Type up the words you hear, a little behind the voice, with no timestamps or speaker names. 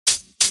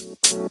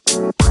All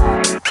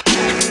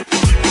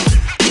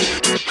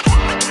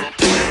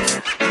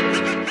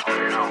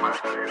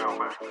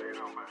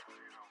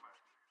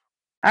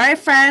right,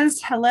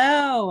 friends.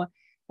 Hello,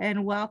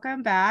 and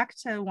welcome back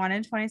to 1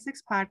 in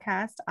 26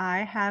 podcast. I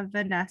have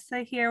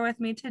Vanessa here with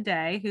me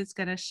today, who's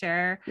going to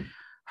share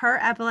her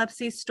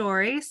epilepsy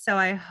story. So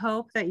I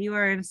hope that you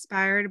are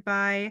inspired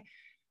by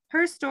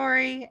her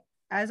story.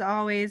 As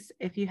always,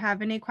 if you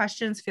have any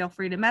questions, feel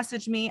free to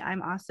message me.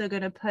 I'm also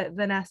going to put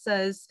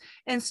Vanessa's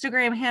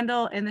Instagram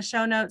handle in the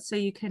show notes, so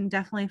you can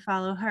definitely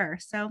follow her.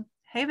 So,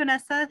 hey,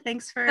 Vanessa,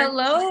 thanks for.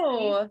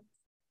 Hello.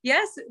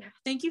 Yes,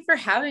 thank you for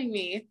having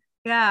me.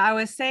 Yeah, I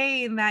was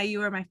saying that you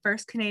were my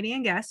first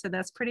Canadian guest, so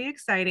that's pretty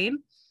exciting.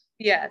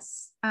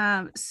 Yes.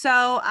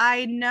 So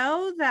I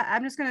know that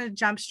I'm just going to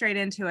jump straight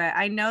into it.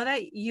 I know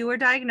that you were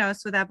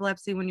diagnosed with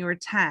epilepsy when you were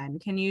 10.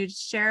 Can you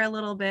share a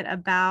little bit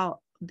about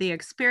the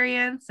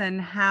experience and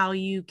how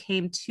you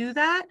came to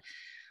that?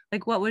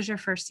 Like, what was your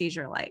first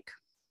seizure like?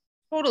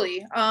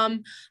 Totally. I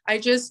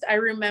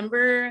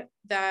remember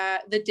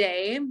that the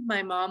day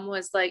my mom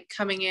was like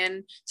coming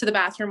in to the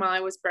bathroom while I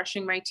was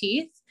brushing my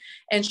teeth,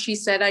 and she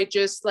said I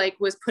just like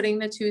was putting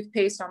the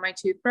toothpaste on my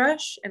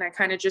toothbrush and I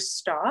kind of just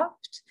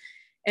stopped.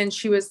 And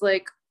she was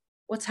like,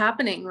 what's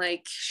happening?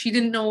 Like, she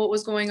didn't know what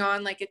was going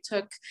on. Like, it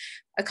took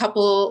a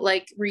couple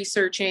like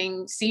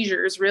researching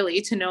seizures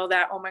really to know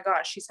that, oh my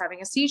gosh, she's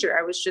having a seizure.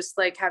 I was just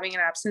like having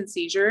an absent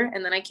seizure.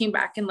 And then I came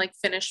back and like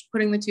finished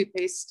putting the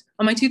toothpaste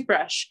on my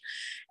toothbrush.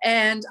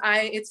 And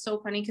it's so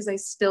funny because I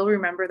still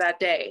remember that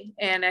day.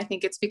 And I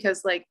think it's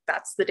because like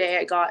that's the day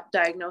I got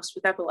diagnosed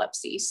with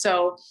epilepsy.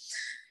 So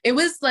it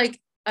was like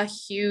a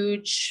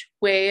huge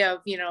way of,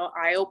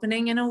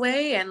 eye-opening in a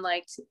way. And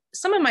like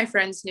some of my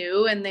friends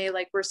knew and they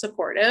like were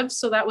supportive.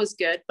 So that was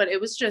good. But it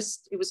was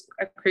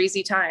a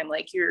crazy time.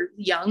 Like, you're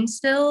young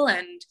still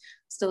and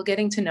still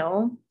getting to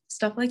know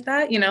stuff like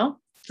that, Does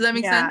that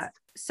make sense?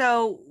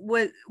 So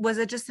was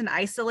it just an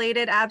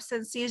isolated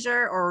absent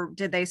seizure, or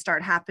did they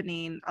start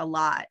happening a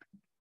lot?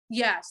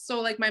 Yeah.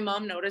 So like my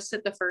mom noticed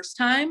it the first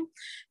time,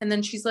 and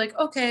then she's like,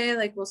 okay,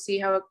 like we'll see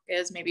how it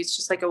is. Maybe it's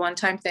just like a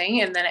one-time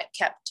thing. And then it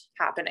kept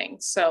happening.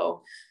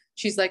 So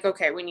she's like,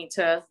 okay, we need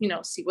to,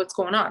 see what's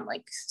going on.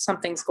 Like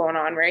something's going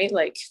on, right?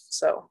 Like,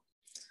 so.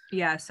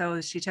 Yeah.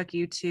 So she took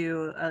you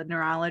to a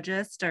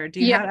neurologist, or do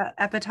you have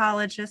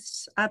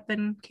epileptologists up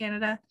in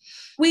Canada?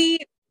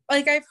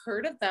 I've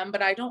heard of them,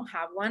 but I don't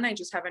have one. I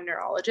just have a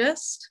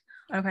neurologist.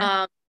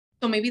 Okay.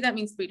 So maybe that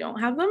means we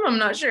don't have them. I'm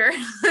not sure.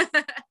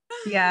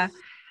 Yeah.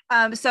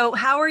 So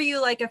how are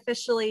you like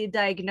officially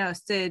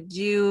diagnosed? Did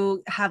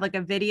you have like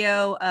a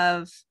video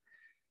of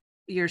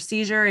your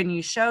seizure and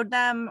you showed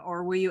them,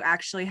 or were you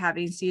actually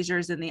having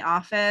seizures in the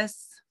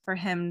office for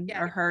him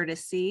or her to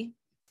see?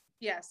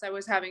 Yes, I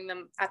was having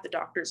them at the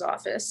doctor's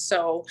office.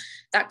 So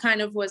that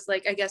kind of was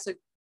like, I guess, a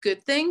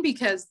good thing,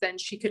 because then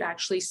she could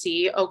actually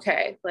see,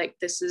 okay, like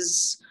this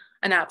is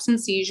an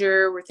absent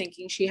seizure. We're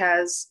thinking she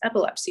has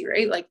epilepsy,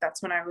 right? Like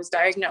that's when I was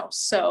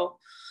diagnosed. So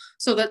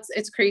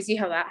it's crazy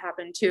how that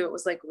happened too. It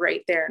was like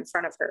right there in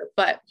front of her.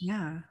 But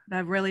yeah,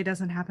 that really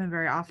doesn't happen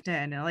very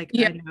often. Like,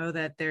 yeah. I know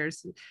that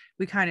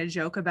we kind of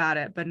joke about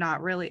it, but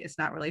not really. It's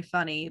not really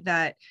funny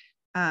that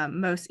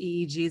most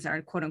EEGs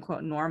are quote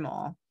unquote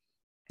normal.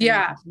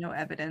 Yeah. There's no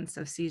evidence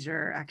of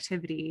seizure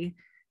activity.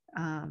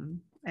 And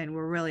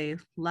we're really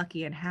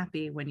lucky and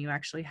happy when you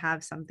actually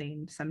have some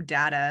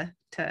data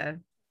to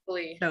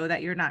show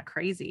that you're not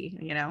crazy,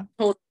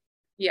 Totally.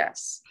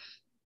 Yes.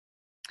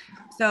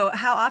 So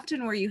how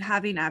often were you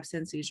having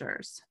absent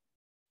seizures?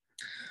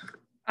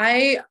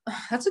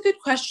 That's a good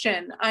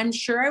question. I'm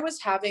sure I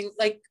was having,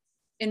 like,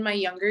 in my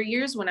younger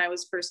years when I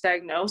was first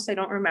diagnosed, I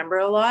don't remember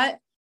a lot,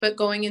 but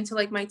going into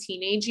like my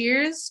teenage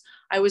years,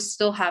 I was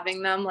still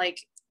having them like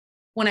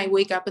when I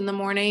wake up in the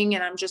morning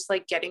and I'm just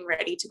like getting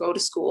ready to go to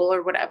school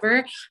or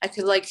whatever, I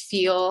could like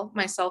feel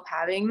myself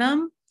having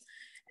them.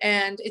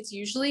 And it's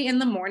usually in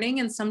the morning.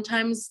 And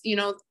sometimes,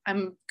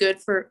 I'm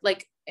good for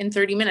like in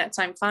 30 minutes,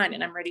 I'm fine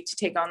and I'm ready to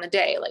take on the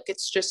day. Like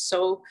it's just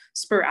so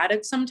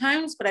sporadic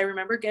sometimes. But I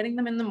remember getting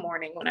them in the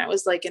morning when I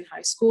was like in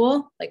high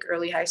school, like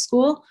early high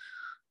school.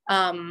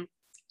 And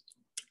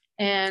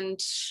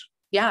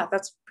yeah,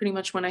 that's pretty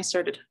much when I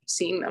started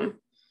seeing them.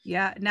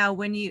 Yeah. Now,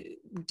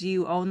 do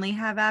you only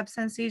have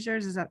absent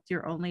seizures? Is that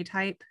your only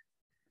type?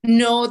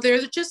 No,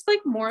 they're just like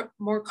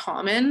more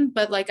common,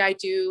 but like I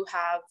do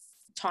have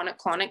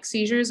tonic-clonic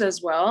seizures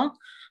as well,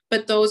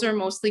 but those are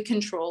mostly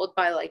controlled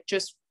by like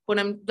just when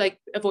I'm like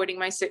avoiding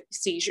my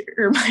seizure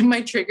or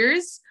my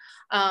triggers,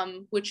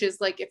 which is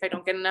like if I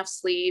don't get enough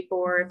sleep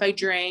or if I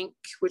drink,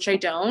 which I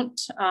don't.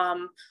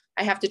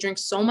 I have to drink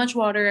so much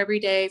water every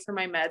day for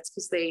my meds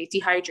because they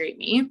dehydrate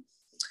me.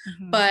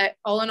 Mm-hmm. But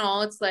all in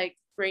all, it's like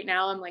right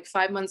now I'm like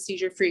 5 months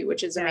seizure free,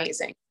 which is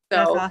amazing.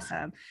 So that's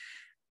awesome.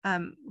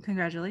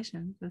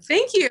 Congratulations.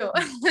 Thank you.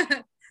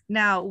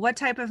 Now, what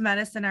type of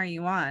medicine are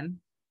you on?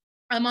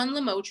 I'm on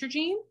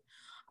lamotrigine.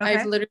 Okay.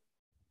 I've literally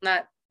been on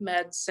that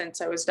med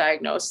since I was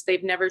diagnosed.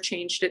 They've never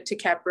changed it to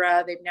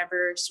Keppra. They've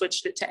never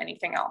switched it to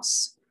anything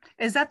else.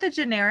 Is that the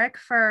generic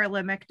for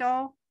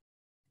Lamictal?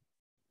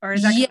 or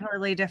is that Yeah.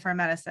 completely different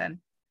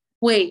medicine?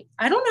 Wait,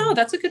 I don't know.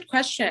 That's a good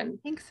question.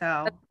 I think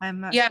so.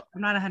 I'm not, Yeah.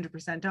 I'm not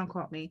 100%. Don't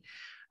quote me.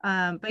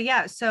 But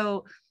yeah,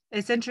 so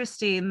it's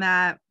interesting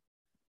that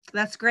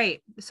that's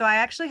great. So I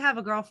actually have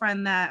a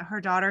girlfriend that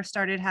her daughter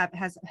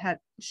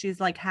she's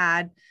like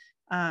had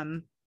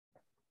um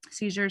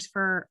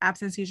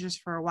absent seizures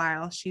for a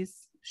while.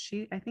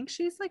 I think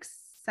she's like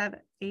 7,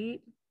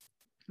 8.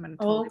 I'm gonna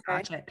totally Okay.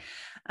 botch it.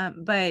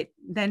 But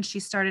then she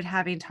started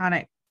having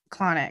tonic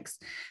clonics,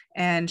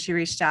 and she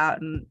reached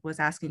out and was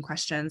asking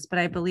questions. But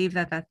I believe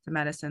that that's the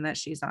medicine that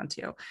she's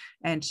onto,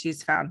 and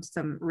she's found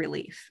some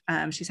relief.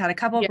 She's had a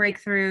couple Yeah.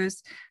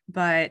 breakthroughs,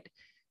 but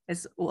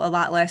it's a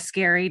lot less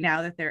scary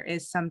now that there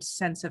is some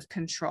sense of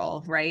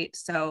control, right?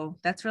 So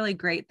that's really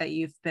great that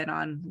you've been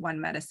on one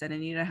medicine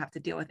and you don't have to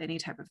deal with any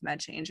type of med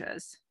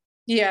changes.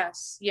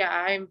 Yes. Yeah.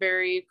 I'm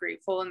very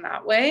grateful in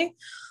that way.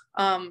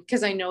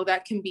 Because I know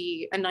that can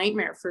be a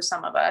nightmare for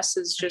some of us,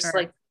 is For just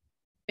sure. like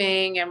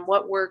thing and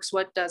what works,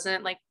 what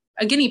doesn't, like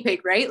a guinea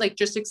pig, right? Like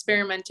just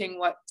experimenting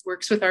what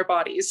works with our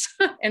bodies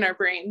and our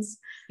brains.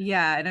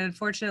 Yeah. And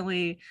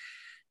unfortunately,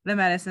 the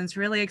medicine's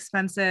really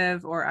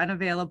expensive or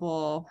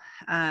unavailable.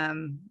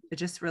 It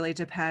just really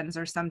depends.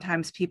 Or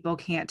sometimes people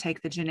can't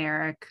take the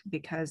generic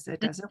because it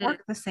doesn't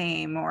work the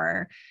same,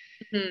 or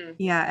Mm-hmm.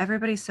 yeah,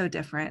 everybody's so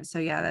different. So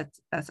yeah,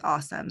 that's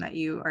awesome that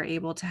you are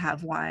able to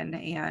have one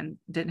and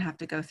didn't have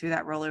to go through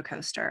that roller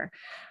coaster.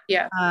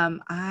 Yeah.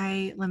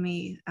 I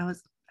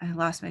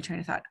lost my train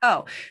of thought.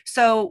 Oh,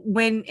 so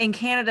when in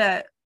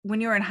Canada,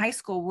 when you were in high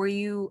school, were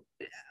you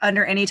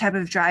under any type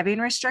of driving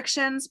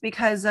restrictions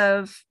because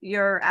of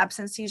your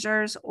absent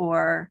seizures,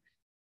 or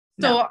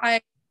no? So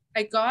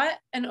I got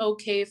an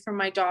okay from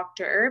my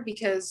doctor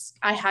because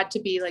I had to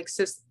be like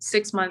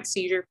 6 months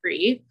seizure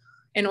free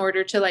in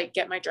order to like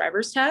get my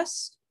driver's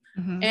test.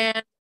 Mm-hmm.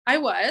 And I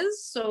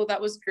was, so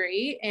that was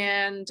great.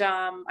 And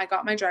I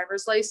got my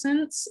driver's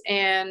license,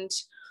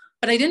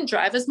 but I didn't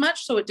drive as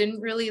much. So it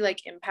didn't really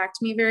like impact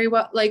me very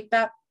well, like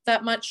that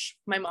much.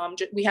 My mom,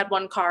 we had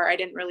one car. I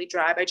didn't really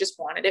drive. I just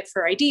wanted it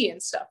for ID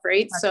and stuff.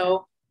 Right. Gotcha.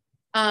 So,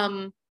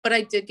 but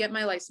I did get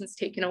my license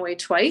taken away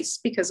twice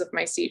because of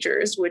my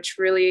seizures, which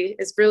really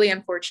is really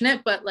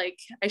unfortunate, but like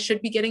I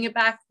should be getting it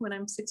back when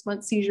I'm 6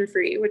 months seizure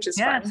free, which is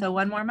fun. So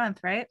one more month,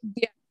 right?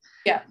 Yeah.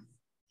 Yeah.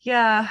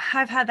 Yeah,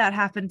 I've had that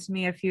happen to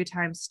me a few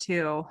times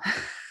too.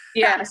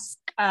 Yes.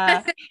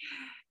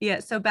 Yeah,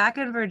 so back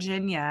in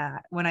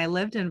Virginia, when I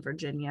lived in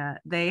Virginia,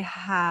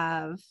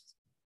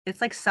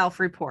 it's like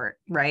self-report,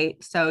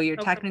 right? So you're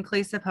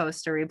technically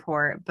supposed to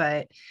report,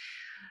 but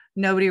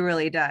nobody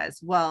really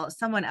does. Well,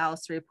 someone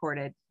else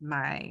reported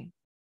my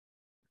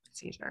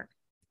seizure.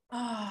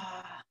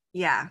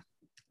 Yeah,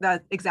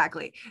 that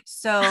exactly.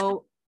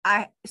 So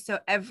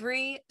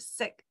every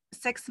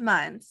 6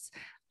 months,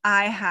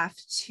 I have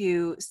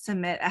to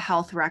submit a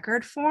health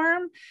record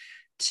form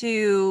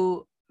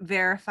to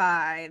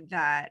verify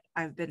that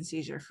I've been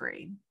seizure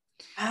free.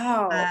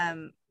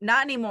 Wow.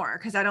 Not anymore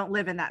because I don't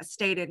live in that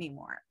state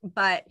anymore.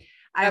 But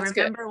I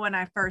remember when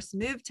I first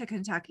moved to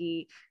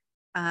Kentucky,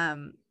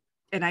 and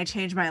I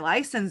changed my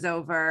license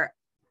over,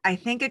 I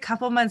think a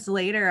couple months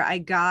later, I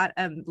got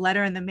a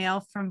letter in the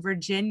mail from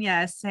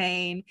Virginia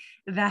saying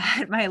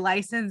that my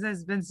license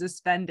has been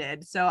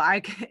suspended. So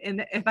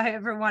if I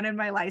ever wanted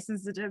my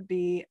license to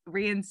be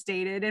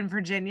reinstated in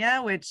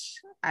Virginia, which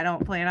I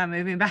don't plan on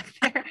moving back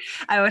there,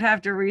 I would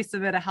have to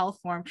resubmit a health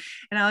form.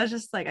 And I was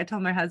just like, I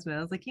told my husband,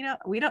 I was like,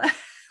 we don't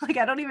like,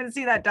 I don't even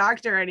see that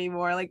doctor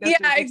anymore. Like, that's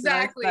ridiculous.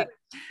 Exactly. But,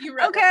 you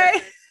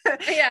okay.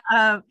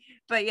 Yeah.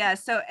 But yeah,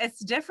 so it's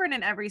different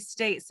in every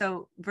state.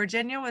 So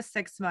Virginia was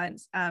 6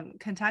 months.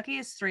 Kentucky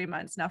is 3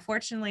 months. Now,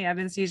 fortunately, I've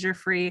been seizure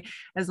free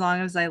as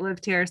long as I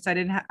lived here, so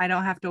I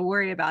don't have to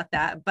worry about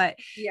that. But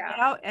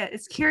yeah,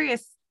 it's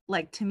curious,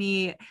 like to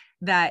me,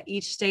 that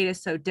each state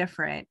is so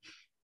different.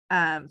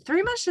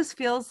 3 months just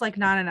feels like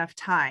not enough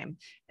time.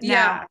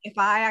 Now, if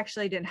I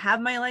actually didn't have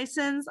my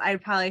license,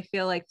 I'd probably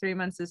feel like 3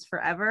 months is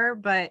forever.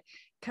 But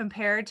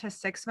compared to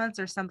 6 months,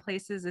 or some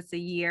places it's a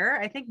year.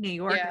 I think New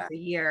York is a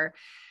year.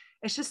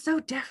 It's just so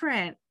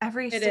different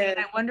every state.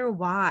 I wonder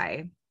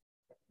why.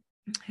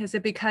 Is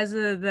it because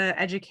of the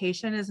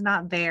education is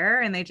not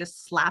there and they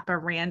just slap a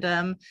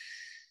random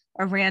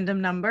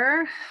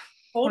number?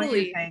 Totally. What do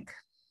you think?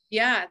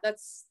 Yeah,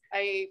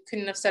 I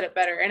couldn't have said it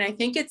better. And I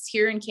think it's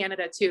here in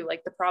Canada too.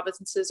 Like the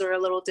provinces are a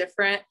little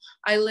different.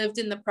 I lived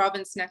in the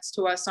province next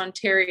to us,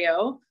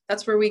 Ontario.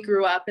 That's where we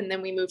grew up. And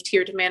then we moved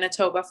here to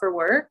Manitoba for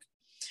work.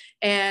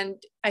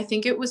 And I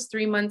think it was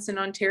 3 months in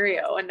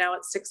Ontario, and now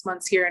it's 6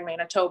 months here in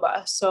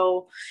Manitoba.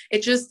 So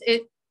it's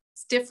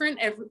different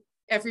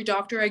every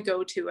doctor I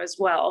go to as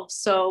well.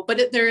 So,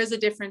 but there is a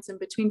difference in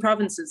between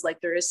provinces,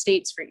 like there is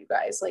states for you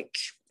guys. Like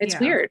it's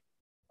weird.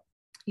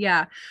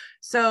 Yeah.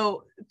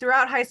 So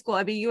throughout high school,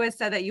 I mean, you had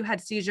said that you had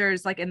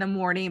seizures like in the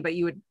morning, but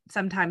you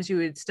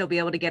would still be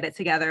able to get it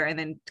together and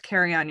then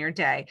carry on your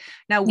day.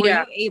 Now, were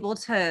you able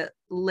to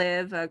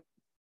live a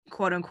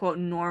quote unquote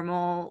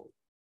normal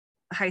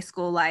high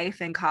school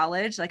life and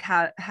college? Like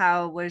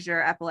how was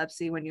your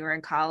epilepsy when you were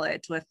in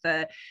college with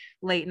the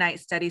late night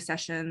study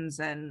sessions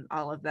and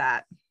all of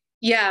that?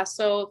 Yeah.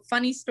 So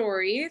funny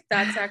story.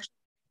 That's actually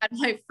had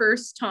my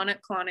first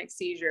tonic-clonic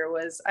seizure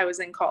was I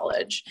was in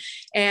college.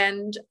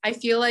 And I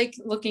feel like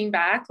looking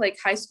back, like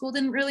high school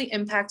didn't really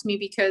impact me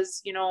because,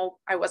 you know,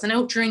 I wasn't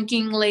out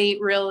drinking late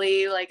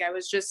really. Like I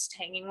was just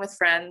hanging with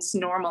friends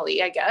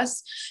normally, I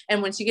guess.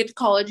 And once you get to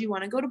college, you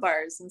want to go to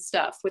bars and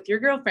stuff with your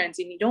girlfriends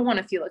and you don't want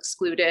to feel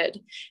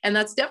excluded. And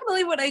that's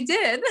definitely what I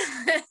did.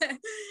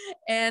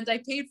 And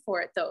I paid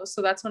for it though.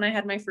 So that's when I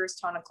had my first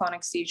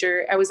tonic-clonic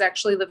seizure. I was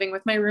actually living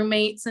with my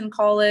roommates in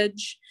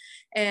college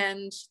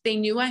and they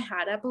knew I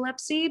had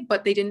epilepsy,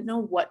 but they didn't know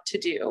what to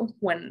do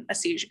when a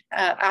seizure,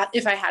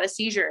 if I had a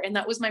seizure. And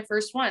that was my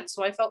first one.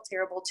 So I felt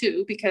terrible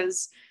too,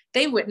 because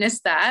they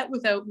witnessed that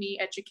without me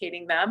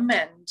educating them.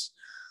 And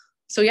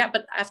so, yeah,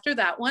 but after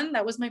that one,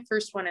 that was my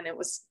first one. And I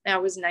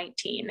was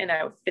 19 and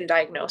I've been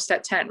diagnosed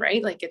at 10,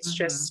 right? Like it's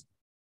just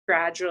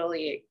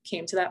gradually it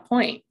came to that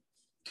point.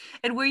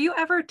 And were you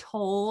ever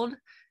told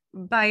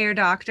by your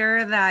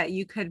doctor that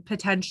you could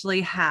potentially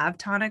have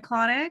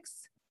tonic-clonics?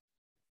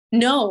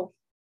 No,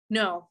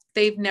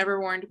 they've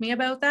never warned me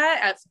about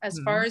that. As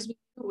far as we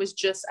knew, it was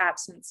just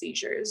absent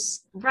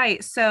seizures.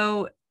 Right.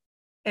 So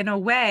in a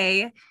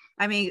way,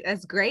 I mean,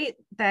 it's great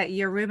that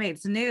your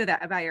roommates knew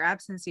that about your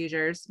absent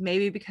seizures,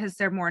 maybe because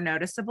they're more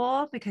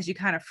noticeable because you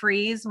kind of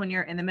freeze when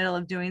you're in the middle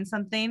of doing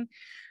something.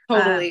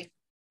 Totally.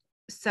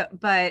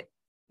 But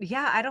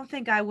yeah, I don't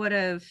think I would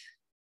have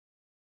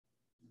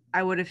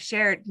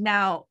shared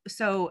now.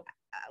 So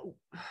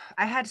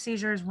I had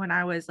seizures when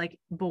I was like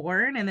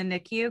born in the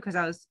NICU because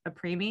I was a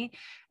preemie.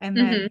 And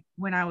then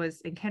when I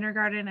was in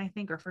kindergarten, I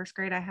think, or first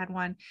grade, I had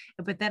one.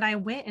 But then I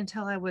went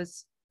until I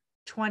was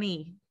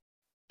 21,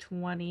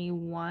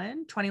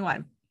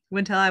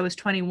 until I was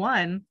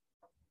 21,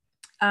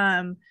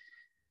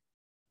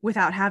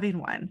 without having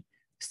one.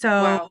 So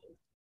wow.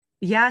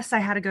 yes, I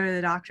had to go to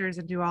the doctors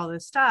and do all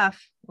this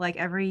stuff like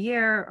every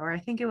year, or I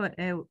think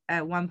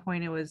at one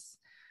point it was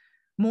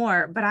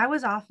more, but I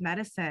was off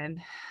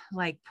medicine,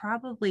 like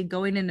probably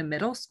going into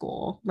middle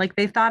school. Like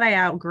they thought I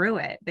outgrew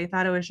it. They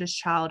thought it was just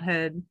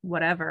childhood,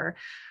 whatever.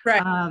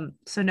 Right.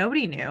 So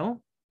nobody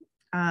knew.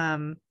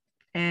 So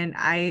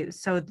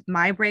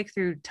my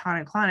breakthrough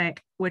tonic-clonic,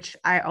 which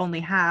I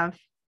only have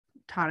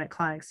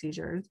tonic-clonic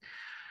seizures,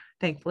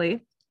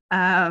 thankfully,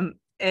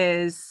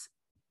 is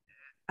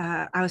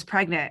I was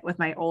pregnant with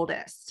my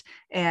oldest,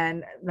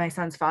 and my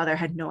son's father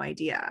had no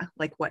idea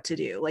like what to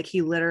do. Like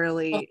he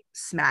literally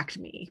smacked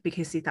me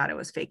because he thought it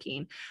was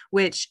faking,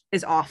 which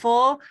is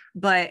awful,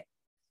 but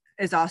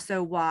is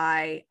also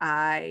why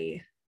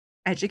I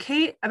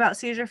educate about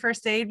seizure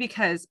first aid,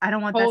 because I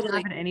don't want that to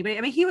happen to anybody.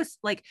 I mean, he was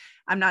like,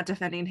 I'm not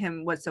defending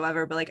him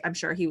whatsoever, but like, I'm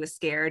sure he was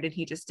scared and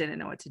he just didn't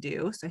know what to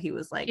do. So he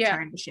was like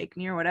trying to shake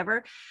me or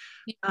whatever.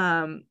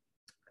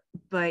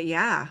 But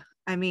yeah,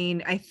 I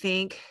mean, I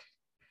think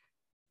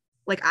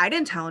like I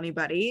didn't tell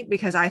anybody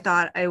because I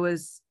thought I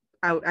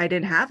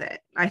didn't have it.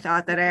 I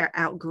thought that I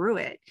outgrew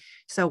it.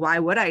 So why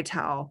would I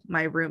tell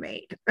my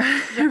roommate?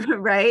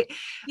 Right.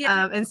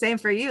 Yeah. And same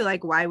for you.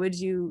 Like, why would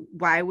you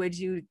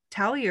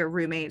tell your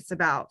roommates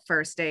about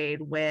first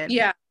aid when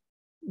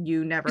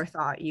you never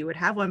thought you would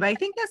have one? But I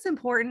think that's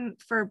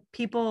important for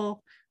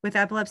people with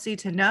epilepsy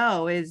to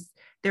know, is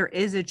there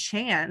is a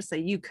chance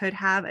that you could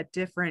have a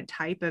different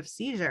type of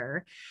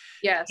seizure.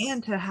 Yes.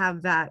 And to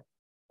have that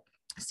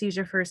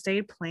seizure first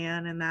aid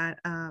plan and that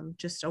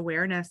just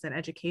awareness and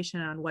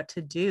education on what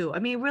to do. I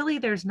mean, really,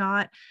 there's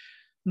not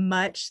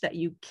much that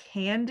you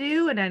can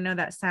do. And I know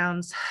that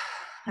sounds,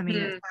 I mean,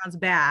 it sounds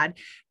bad,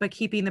 but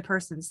keeping the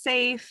person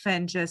safe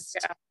and just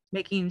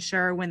making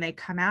sure when they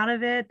come out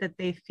of it that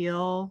they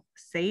feel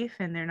safe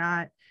and they're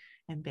not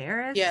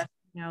embarrassed,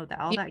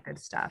 all that good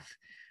stuff.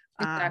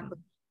 Exactly.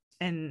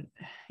 And,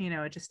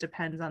 it just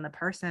depends on the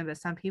person, but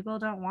some people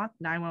don't want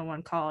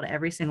 911 called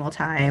every single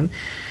time.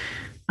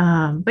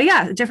 But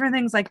yeah, different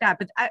things like that.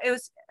 But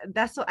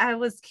that's what I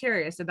was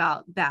curious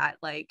about, that,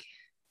 like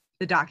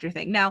the doctor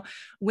thing. Now,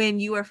 when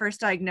you were first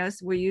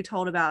diagnosed, were you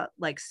told about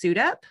like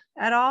SUDEP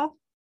at all?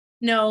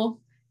 No.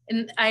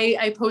 And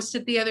I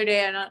posted the other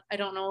day, and I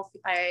don't know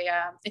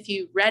if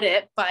you read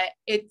it, but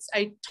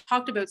I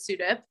talked about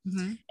SUDEP,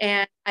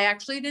 and I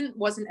actually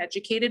wasn't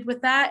educated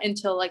with that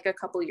until like a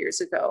couple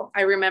years ago.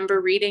 I remember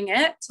reading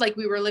it, like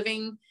we were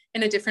living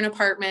in a different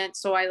apartment.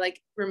 So I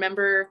like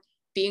remember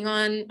being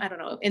on, I don't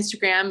know,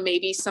 Instagram,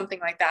 maybe something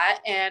like that.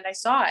 And I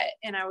saw it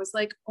and I was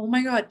like, oh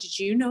my God, did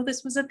you know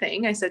this was a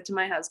thing? I said to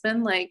my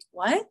husband, like,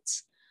 what?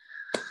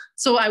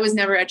 So I was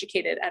never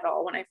educated at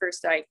all when I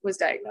first was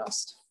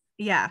diagnosed.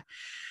 Yeah.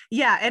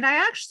 Yeah. And I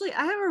have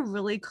a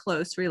really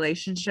close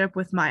relationship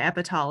with my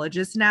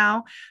epileptologist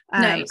now.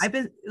 Nice. I've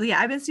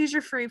been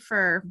seizure free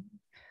for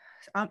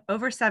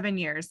over 7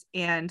 years.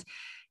 And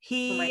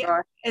he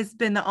has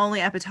been the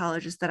only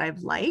epileptologist that I've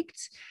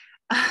liked.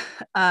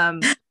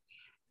 And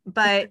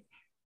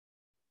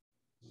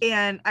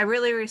I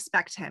really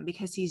respect him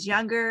because he's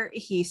younger,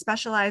 he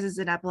specializes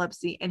in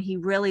epilepsy, and he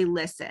really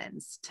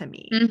listens to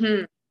me.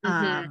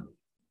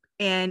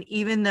 And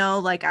even though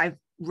like I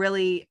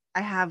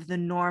have the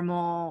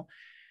normal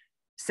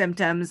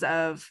symptoms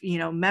of,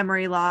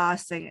 memory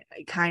loss and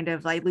kind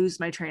of like lose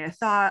my train of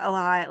thought a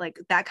lot, like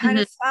that kind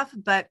Mhm. of stuff,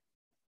 but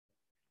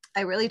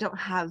I really don't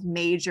have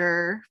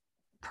major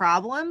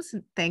problems,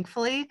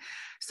 thankfully.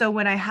 So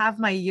when I have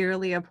my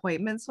yearly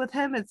appointments with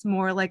him, it's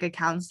more like a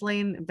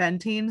counseling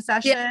venting Yeah.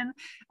 session.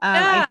 I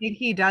Yeah. think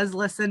he does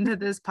listen to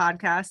this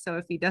podcast. So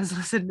if he does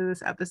listen to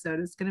this episode,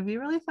 it's going to be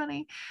really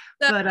funny.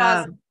 That's But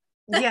awesome.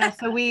 yeah,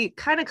 so we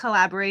kind of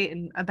collaborate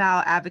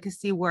about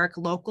advocacy work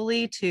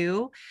locally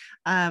too.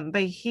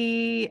 But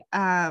he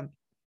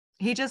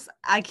just,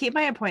 I keep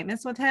my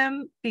appointments with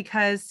him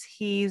because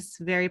he's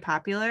very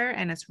popular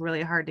and it's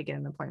really hard to get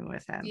an appointment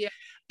with him. Yeah.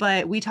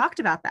 But we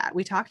talked about that.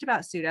 We talked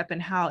about SUDEP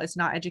and how it's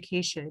not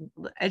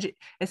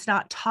it's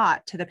not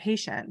taught to the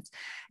patients.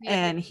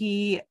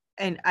 Yeah.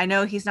 And I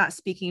know he's not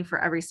speaking for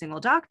every single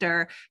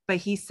doctor, but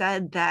he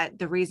said that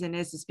the reason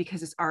is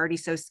because it's already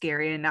so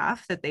scary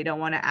enough that they don't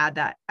want to add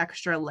that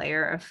extra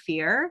layer of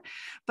fear.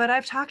 But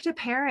I've talked to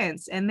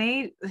parents and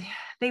they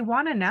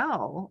want to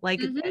know, like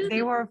they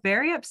Mhm. were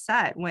very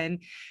upset when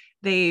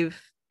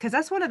because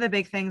that's one of the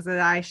big things that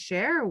I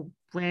share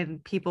when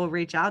people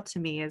reach out to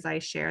me is I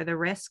share the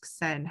risks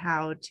and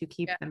how to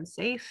keep Yeah. them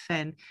safe.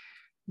 And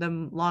the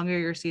longer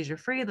you're seizure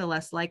free, the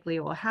less likely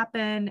it will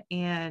happen.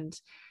 And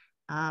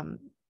um,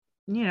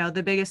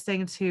 the biggest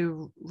thing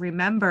to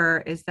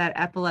remember is that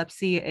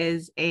epilepsy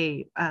is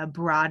a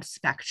broad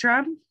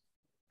spectrum.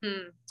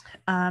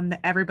 Mm.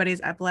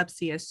 Everybody's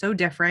epilepsy is so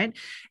different.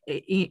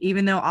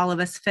 Even though all of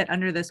us fit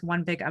under this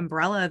one big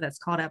umbrella that's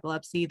called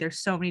epilepsy, there's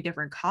so many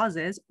different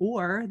causes,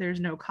 or there's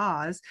no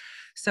cause.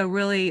 So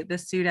really the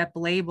SUDEP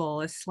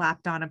label is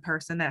slapped on a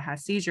person that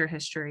has seizure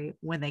history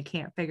when they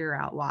can't figure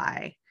out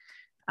why.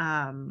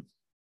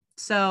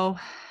 So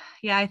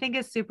yeah, I think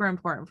it's super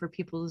important for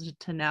people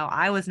to know.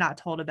 I was not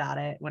told about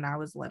it when I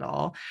was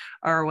little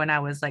or when I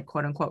was like,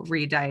 quote unquote,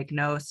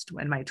 re-diagnosed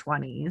in my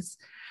 20s.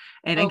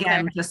 And Okay.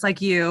 again, just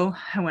like you,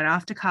 I went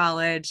off to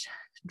college,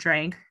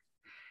 drank,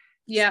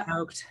 Yeah.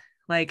 smoked.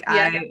 Like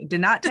Yeah. I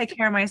did not take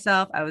care of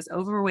myself. I was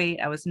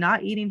overweight. I was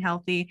not eating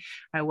healthy.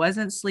 I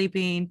wasn't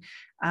sleeping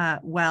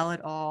well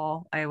at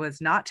all. I was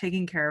not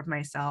taking care of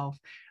myself.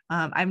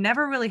 I've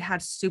never really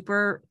had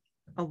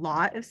a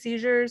lot of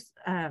seizures.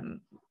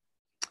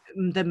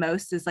 The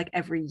most is like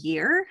every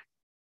year,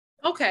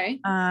 Okay.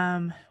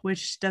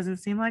 which doesn't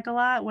seem like a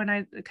lot when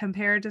I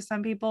compare it to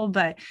some people,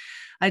 but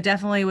I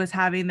definitely was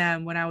having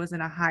them when I was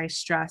in a high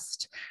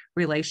stressed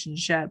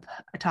relationship,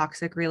 a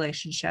toxic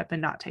relationship,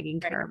 and not taking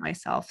Right. care of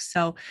myself.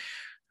 So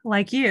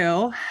like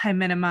you, I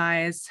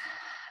minimize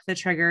the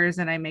triggers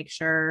and I make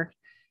sure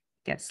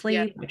get Yeah.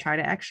 sleep. I try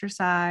to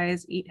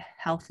exercise, eat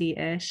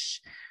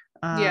healthy-ish.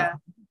 Uh, Yeah.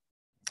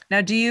 Now,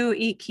 do you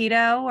eat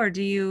keto or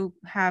do you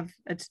have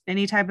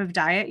any type of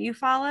diet you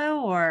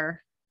follow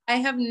or? I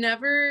have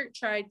never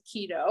tried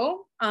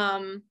keto.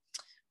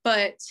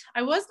 But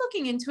I was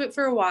looking into it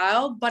for a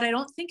while, but I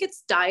don't think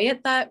it's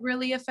diet that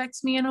really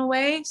affects me in a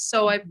way.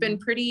 So I've been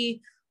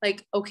pretty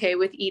like okay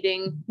with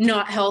eating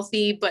not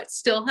healthy, but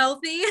still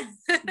healthy.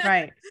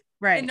 Right, And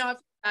right. not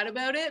bad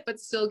about it, but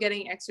still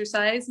getting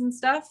exercise and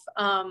stuff.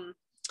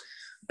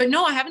 But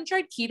no, I haven't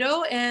tried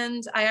keto.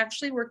 And I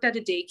actually worked at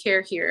a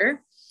daycare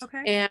here.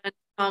 Okay.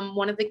 And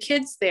one of the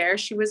kids there,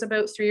 she was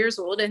about 3 years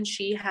old and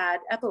she had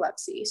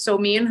epilepsy. So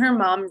me and her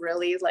mom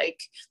really like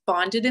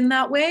bonded in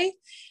that way.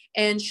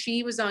 And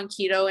she was on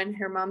keto, and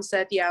her mom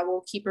said, yeah,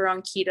 we'll keep her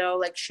on keto.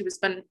 Like she was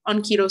been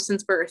on keto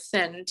since birth.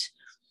 And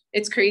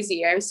it's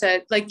crazy. I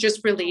said, like, just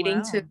Oh,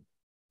 relating to wow.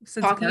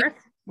 Since talking, birth?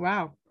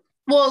 Wow.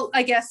 well,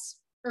 I guess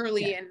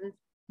early Yeah. in,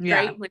 Yeah.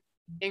 right, when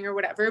or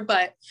whatever,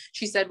 but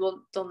she said,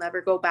 well, they'll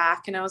never go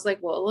back. And I was like,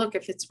 well, look,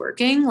 if it's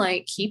working,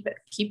 like keep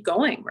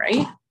going,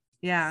 right?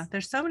 Yeah.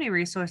 There's so many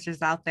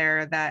resources out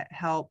there that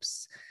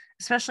helps,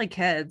 especially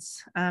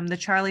kids. The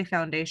Charlie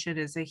Foundation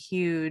is a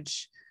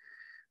huge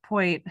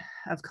point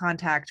of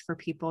contact for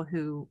people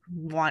who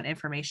want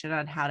information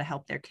on how to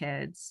help their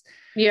kids.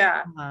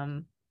 Yeah.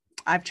 Um,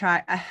 I've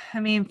tried, I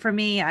mean, for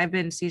me, I've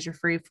been seizure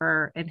free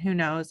and who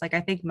knows, like,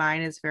 I think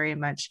mine is very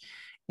much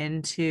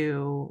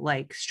into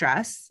like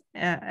stress.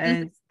 Mhm.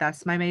 And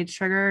that's my main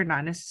trigger,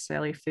 not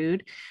necessarily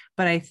food.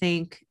 But I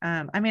think,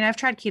 I mean, I've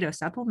tried keto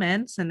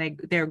supplements and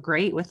they're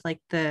great with like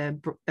the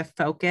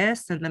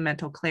focus and the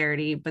mental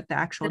clarity, but the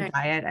actual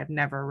diet, I've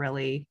never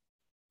really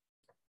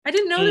I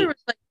didn't know there ate.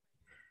 was like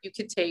you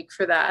could take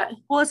for that.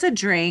 Well, it's a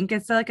drink.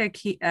 It's like a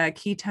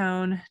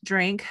ketone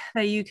drink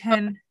that you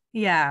can,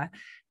 yeah.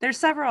 There's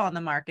several on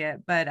the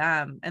market, but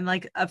and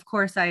like of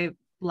course I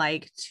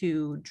like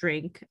to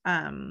drink.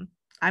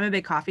 I'm a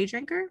big coffee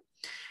drinker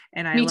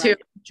and I Me too.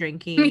 like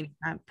drinking,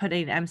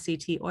 putting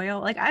MCT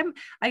oil. Like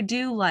I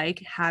do like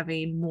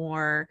having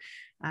more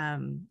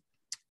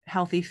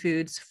healthy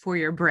foods for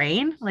your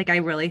brain. Like I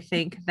really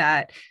think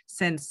that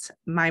since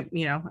I'm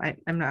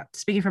not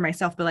speaking for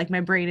myself, but like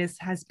my brain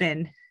has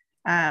been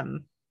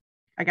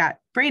I got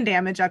brain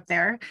damage up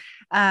there.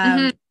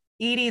 Mhm.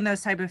 Eating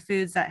those type of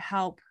foods that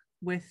help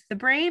with the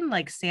brain,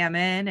 like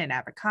salmon and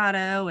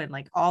avocado and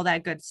like all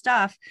that good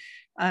stuff.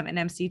 And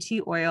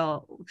MCT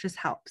oil just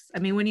helps. I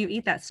mean, when you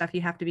eat that stuff, you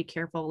have to be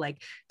careful,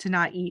 like to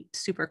not eat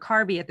super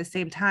carby at the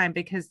same time,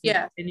 because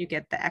then you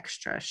get the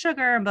extra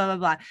sugar and blah, blah,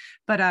 blah.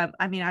 But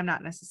I mean, I'm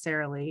not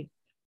necessarily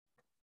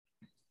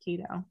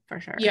keto for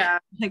sure. Yeah.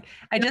 Like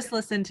I just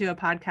listened to a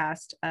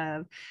podcast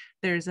of,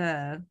 there's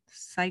a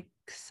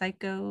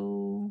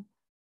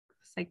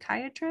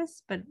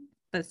psychiatrist, but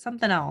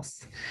something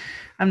else.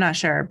 I'm not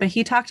sure, but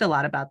he talked a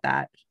lot about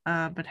that,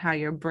 but how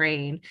your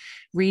brain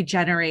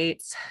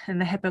regenerates and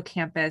the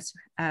hippocampus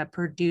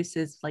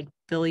produces like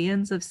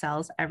billions of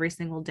cells every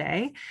single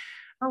day.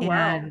 Oh,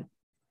 wow. And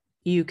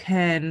you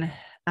can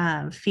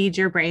feed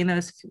your brain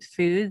those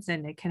foods,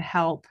 and it can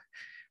help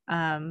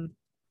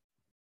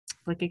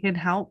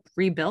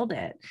rebuild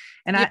it.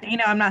 And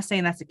I'm not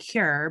saying that's a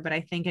cure, but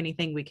I think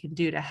anything we can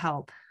do to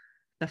help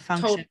the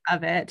function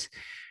of it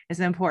is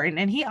important.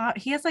 And he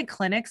has like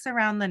clinics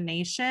around the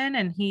nation,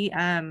 and he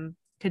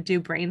could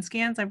do brain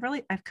scans.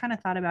 I've kind of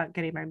thought about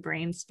getting my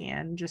brain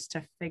scan just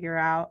to figure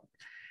out.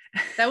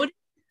 That would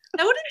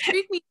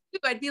intrigue me too.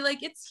 I'd be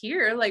like, it's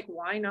here, like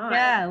why not?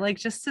 Yeah, like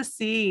just to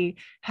see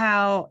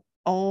how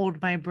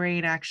old my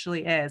brain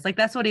actually is. Like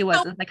that's what he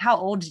was. It's like how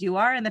old you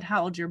are, and then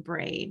how old your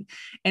brain,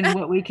 and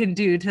what we can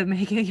do to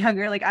make it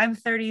younger. Like I'm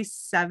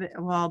 37,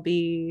 well, I'll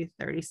be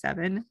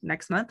 37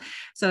 next month.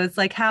 So it's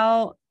like,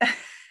 how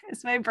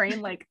is my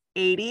brain like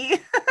 80?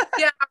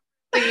 Yeah.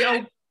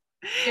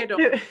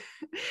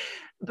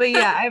 But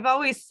yeah, I've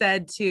always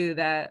said too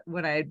that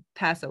when I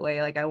pass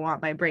away, like I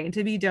want my brain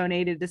to be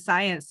donated to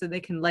science so they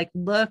can like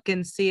look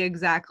and see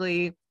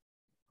exactly.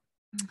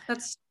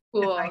 That's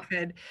cool. If I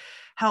could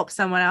help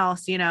someone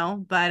else,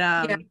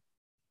 but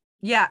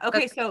yeah.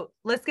 Okay. So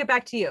let's get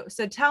back to you.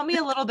 So tell me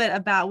a little bit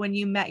about when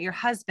you met your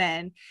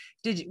husband.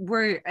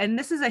 And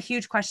this is a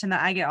huge question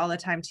that I get all the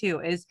time too,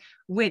 is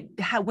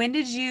when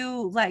did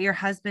you let your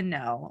husband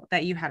know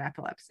that you had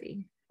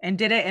epilepsy, and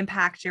did it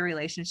impact your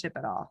relationship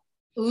at all?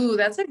 Ooh,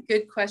 that's a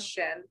good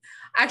question.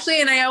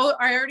 Actually, and I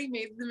already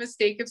made the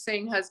mistake of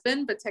saying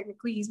husband, but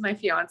technically he's my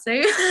fiance.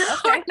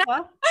 Okay.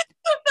 Well.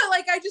 But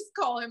like, I just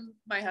call him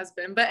my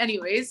husband. But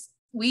anyways,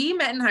 we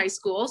met in high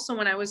school. So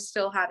when I was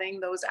still having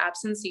those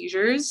absence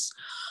seizures,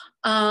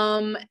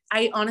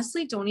 I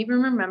honestly don't even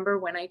remember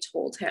when I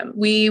told him.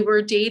 We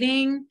were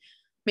dating.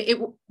 It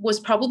was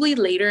probably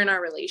later in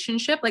our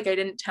relationship. Like I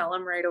didn't tell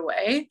him right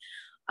away.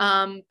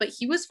 But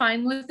he was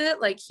fine with it.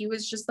 Like he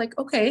was just like,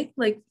 okay,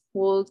 like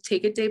we'll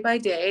take it day by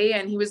day.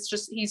 And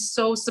he's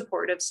so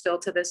supportive still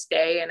to this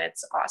day. And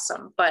it's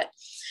awesome. But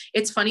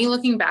it's funny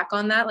looking back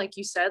on that. Like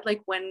you said, like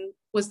when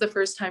was the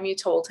first time you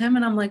told him?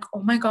 And I'm like,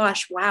 oh my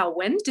gosh, wow.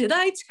 When did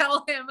I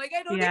tell him? Like,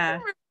 I don't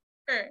even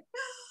remember.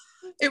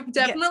 It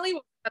definitely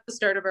was at the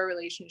start of our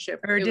relationship.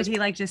 Or did he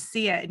like just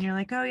see it and you're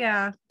like, oh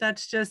yeah,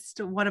 that's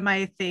just one of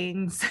my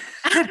things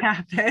that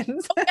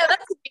happens. Oh, yeah,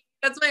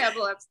 that's my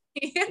epilepsy.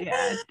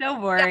 Yeah,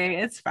 don't worry.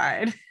 Yeah. It's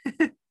fine.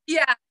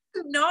 Yeah.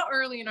 Not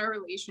early in our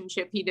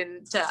relationship. He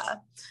didn't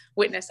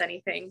witness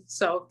anything.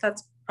 So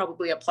that's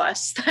probably a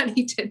plus that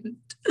he didn't.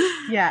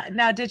 Yeah.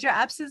 Now, did your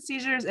absence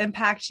seizures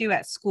impact you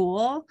at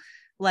school?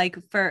 Like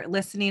for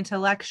listening to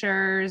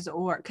lectures,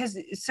 or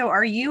so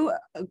are you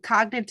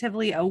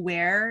cognitively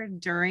aware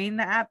during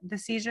the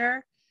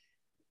seizure?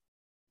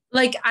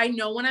 Like I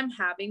know when I'm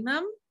having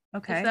them.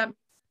 Okay.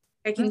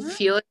 I can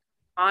feel it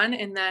on,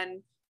 and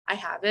then I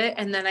have it,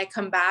 and then I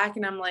come back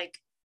and I'm like,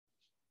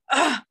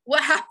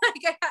 what happened?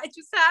 Like I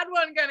just had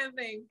one kind of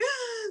thing.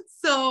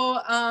 So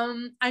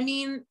I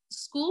mean,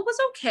 school was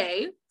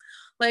okay.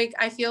 Like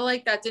I feel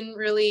like that didn't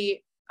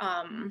really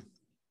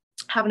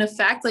have an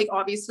effect. Like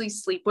obviously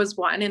sleep was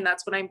one, and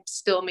that's what I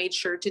still made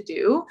sure to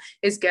do,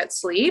 is get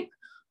sleep.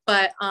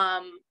 But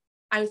I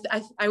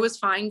was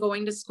fine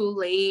going to school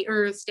late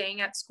or staying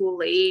at school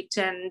late,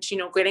 and,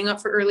 getting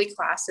up for early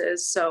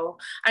classes. So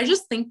I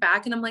just think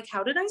back and I'm like,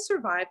 how did I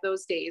survive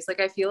those days? Like,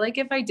 I feel like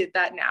if I did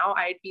that now,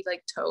 I'd be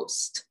like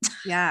toast.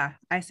 Yeah,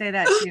 I say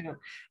that too.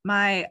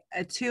 My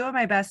two of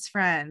my best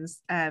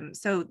friends.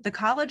 So the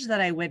college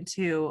that I went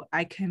to,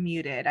 I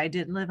commuted. I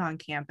didn't live on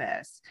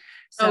campus.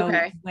 So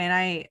when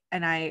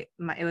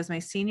it was my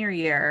senior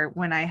year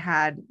when I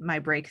had my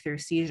breakthrough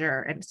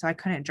seizure. And so I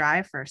couldn't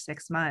drive for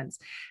 6 months.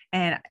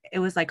 And it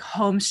was like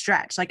home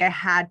stretch. Like I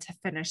had to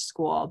finish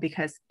school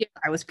because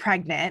I was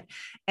pregnant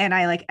and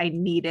I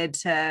needed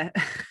to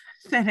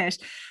finish.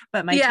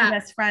 But my two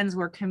best friends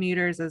were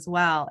commuters as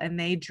well. And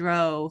they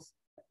drove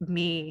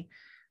me.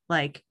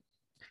 Like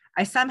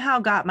I somehow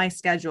got my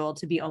schedule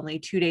to be only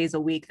 2 days a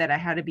week that I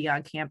had to be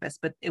on campus,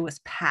 but it was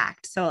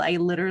packed. So I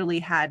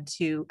literally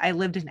I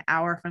lived an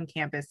hour from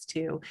campus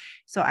too.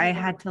 So I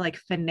had to like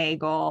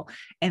finagle,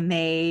 and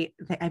they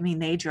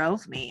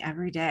drove me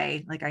every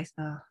day. Like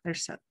they're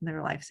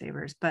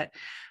lifesavers, but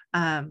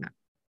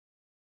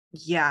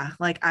yeah,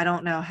 like I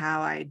don't know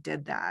how I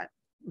did that.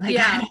 Like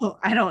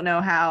I don't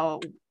know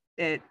how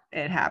it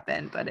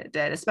happened, but it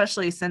did,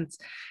 especially since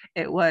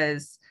it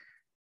was,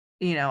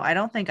 I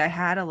don't think I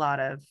had a lot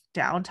of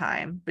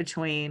downtime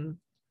between,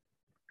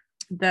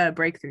 the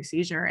breakthrough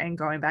seizure and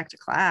going back to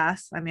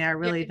class. I mean, I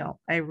really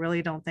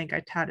don't think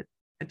I had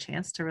a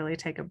chance to really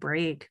take a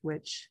break,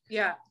 which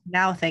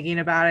now thinking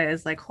about it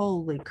is like,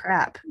 holy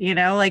crap,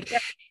 like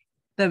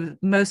the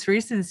most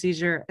recent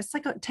seizure, it's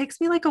like, it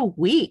takes me like a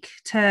week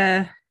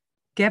to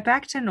get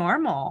back to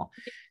normal.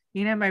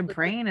 My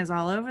brain is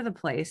all over the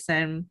place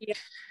and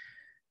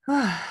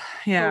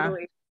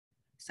Totally.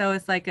 So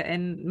it's like,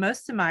 and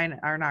most of mine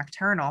are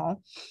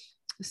nocturnal.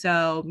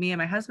 So me and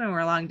my husband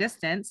were long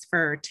distance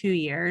for 2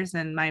 years.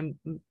 And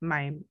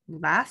my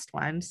last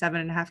one,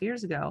 7.5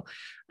 years ago,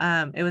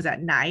 it was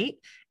at night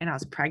and I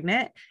was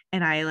pregnant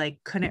and I like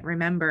couldn't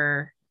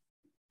remember.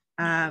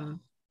 I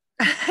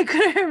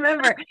couldn't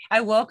remember.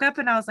 I woke up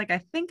and I was like,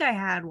 I think I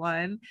had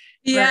one.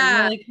 But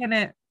I really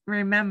couldn't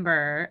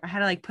remember. I had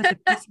to like put the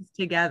pieces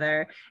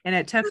together and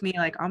it took me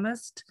like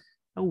almost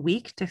a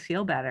week to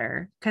feel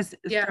better. Cause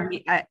for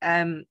me,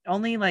 I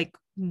only like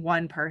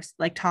one person,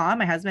 like Tom,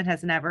 my husband,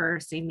 has never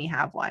seen me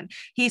have one.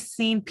 He's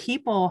seen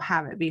people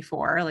have it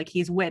before, like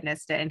he's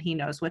witnessed it and he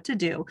knows what to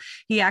do.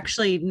 He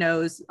actually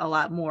knows a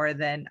lot more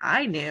than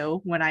I knew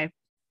when I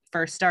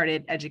first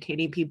started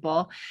educating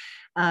people.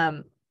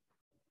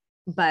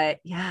 But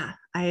yeah,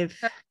 it's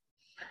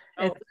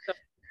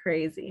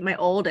crazy. My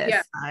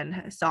oldest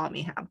son saw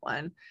me have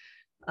one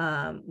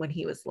when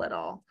he was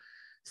little.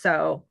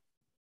 So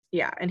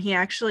yeah. And he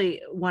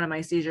actually, one of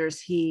my seizures,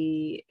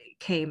 he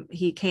came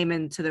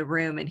into the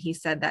room and he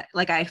said that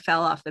like I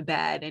fell off the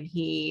bed and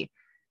he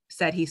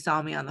said he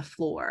saw me on the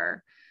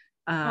floor.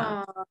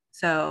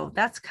 So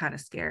that's kind of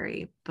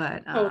scary,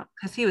 but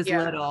because he was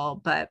little.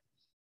 But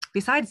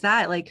besides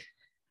that, like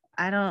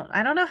I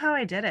don't know how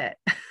I did it.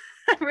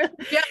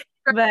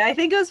 But I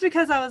think it was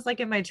because I was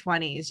like in my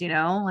 20s,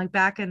 like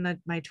back in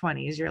my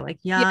 20s, you're like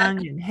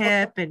young and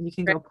hip and you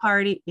can go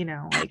party,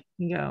 like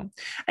you go.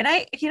 And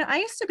I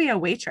used to be a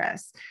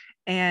waitress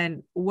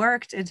and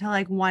worked until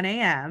like 1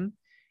 a.m.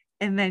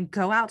 and then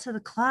go out to the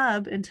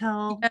club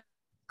until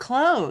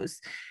close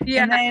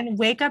and then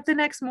wake up the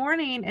next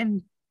morning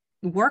and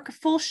work a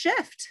full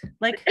shift.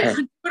 Like how did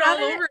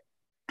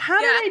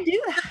I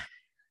do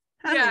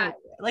that?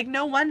 Like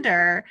no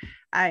wonder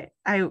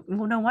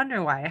no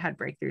wonder why I had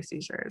breakthrough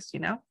seizures,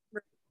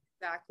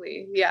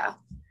 Exactly. Yeah.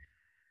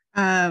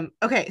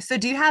 Okay. So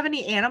do you have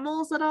any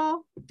animals at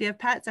all? Do you have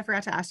pets? I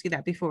forgot to ask you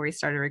that before we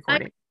started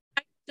recording.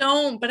 I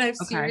don't, but I've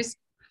seriously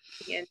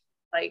been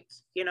like,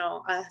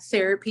 a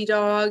therapy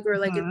dog or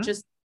like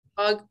just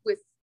a dog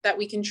that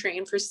we can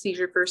train for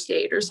seizure first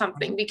aid or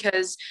something,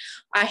 because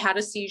I had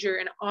a seizure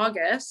in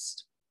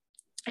August.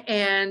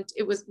 And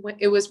it was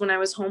when I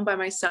was home by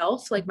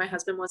myself, like my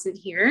husband wasn't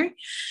here.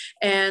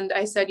 And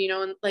I said,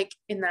 like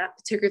in that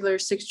particular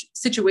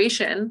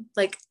situation,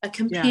 like a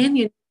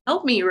companion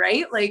help me,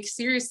 right? Like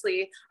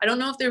seriously, I don't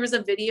know if there was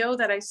a video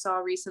that I saw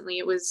recently.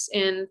 It was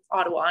in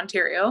Ottawa,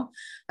 Ontario.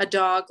 A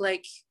dog,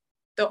 like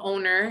the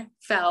owner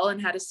fell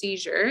and had a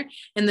seizure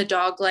and the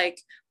dog like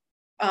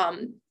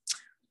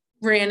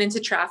ran into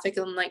traffic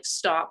and like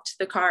stopped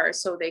the car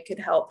so they could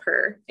help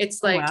her.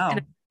 It's like,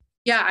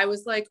 I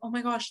was like, oh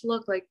my gosh,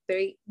 look, like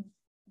they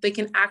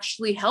can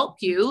actually help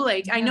you.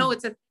 Like, I know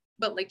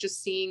but like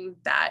just seeing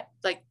that,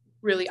 like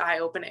really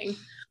eye-opening.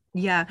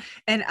 Yeah.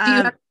 And,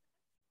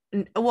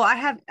 well, I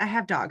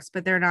have dogs,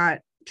 but they're not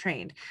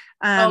trained.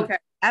 Okay.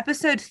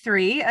 Episode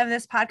 3 of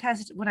this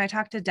podcast, when I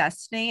talked to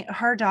Destiny,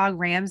 her dog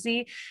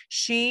Ramsey,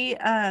 she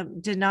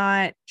did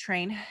not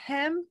train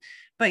him,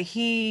 but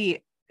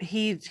he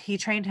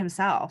trained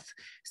himself.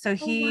 So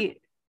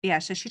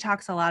so she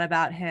talks a lot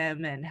about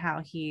him and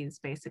how he's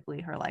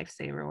basically her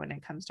lifesaver when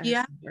it comes to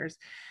her seizures.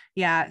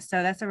 Yeah,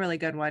 so that's a really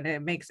good one.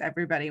 It makes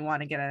everybody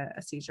want to get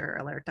a seizure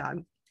alert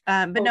dog.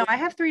 But no, I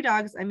have 3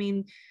 dogs. I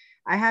mean,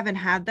 I haven't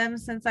had them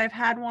since I've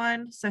had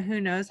one, so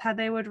who knows how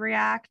they would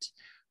react.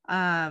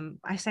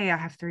 I say I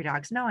have 3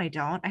 dogs. No, I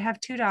don't. I have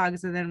 2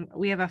 dogs, and then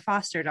we have a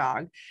foster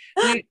dog.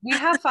 We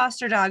have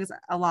foster dogs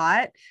a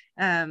lot.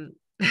 But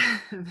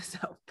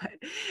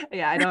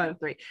yeah, I don't have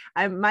 3.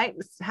 I might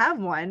have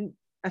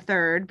a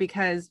third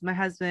because my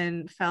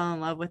husband fell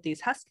in love with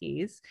these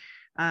huskies.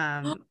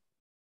 So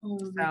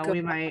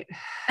we might,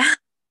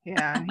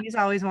 he's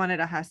always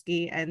wanted a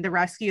husky, and the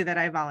rescue that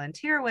I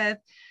volunteer with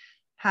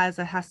has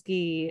a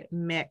husky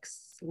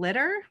mix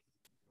litter.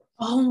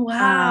 Oh,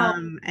 wow.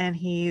 And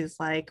he's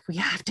like, we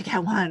have to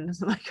get one.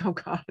 So I'm like, oh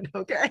God,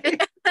 okay.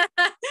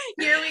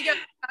 Here we go.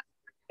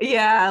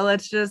 Yeah,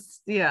 let's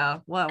just,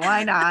 well,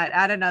 why not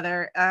add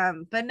another?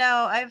 But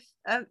no, I've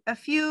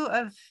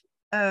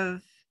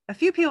a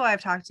few people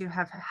I've talked to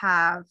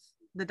have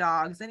the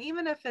dogs, and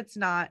even if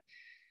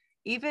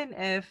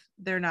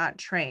they're not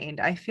trained,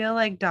 I feel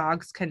like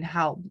dogs can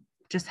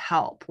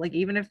help, like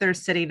even if they're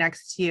sitting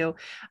next to you.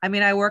 I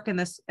mean, I work in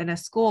a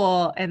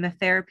school, and the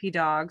therapy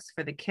dogs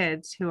for the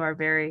kids who are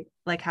very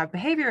like have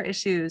behavior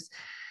issues,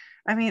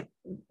 I mean,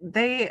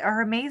 they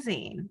are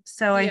amazing.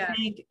 So I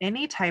think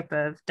any type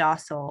of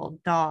docile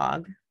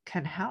dog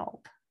can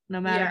help,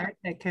 no matter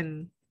if it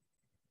can,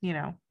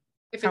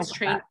 if it's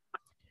trained.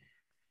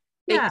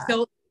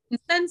 They'll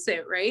sense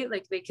it, right?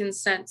 Like they can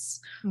sense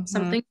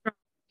something from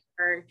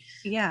or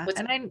Yeah. what's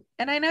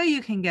And I know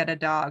you can get a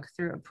dog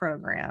through a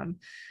program.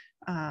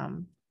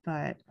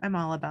 But I'm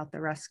all about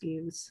the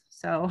rescues.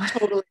 So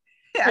totally,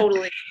 yeah.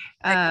 totally.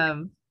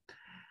 Um,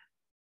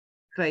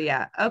 but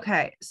yeah.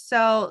 Okay.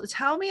 So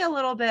tell me a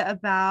little bit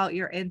about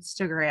your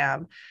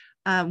Instagram.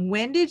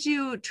 When did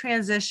you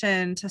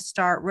transition to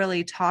start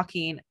really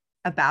talking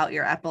about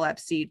your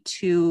epilepsy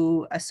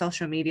to a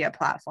social media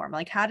platform?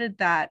 Like, how did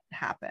that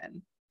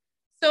happen?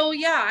 So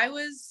yeah,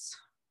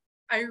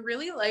 I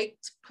really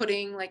liked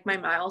putting like my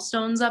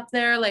milestones up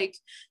there, like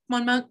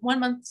 1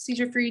 month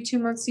seizure free, 2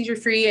 months seizure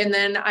free. And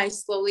then I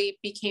slowly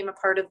became a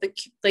part of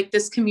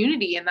this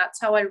community. And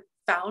that's how I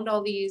found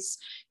all these,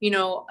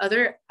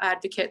 other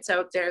advocates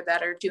out there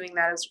that are doing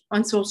that as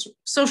on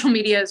social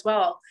media as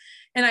well.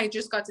 And I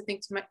just got to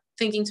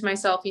thinking to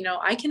myself,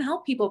 I can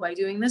help people by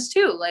doing this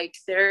too. Like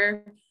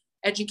they're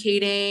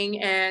educating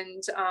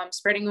and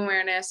spreading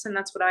awareness. And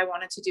that's what I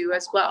wanted to do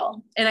as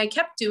well. And I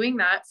kept doing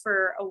that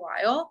for a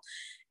while.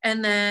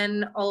 And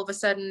then all of a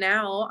sudden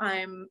now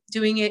I'm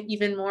doing it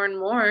even more and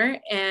more.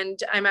 And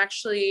I'm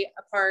actually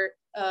a part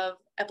of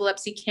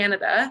Epilepsy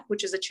Canada,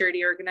 which is a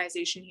charity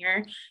organization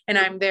here. And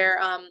I'm their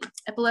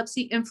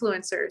epilepsy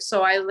influencer.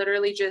 So I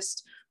literally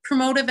just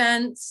promote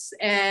events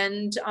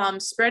and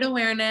spread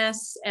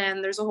awareness.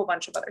 And there's a whole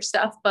bunch of other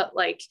stuff, but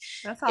like,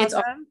 That's it's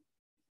awesome.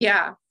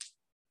 yeah.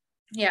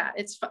 Yeah.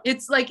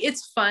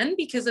 It's fun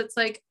because it's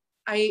like,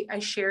 I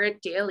share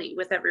it daily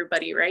with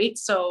everybody, right?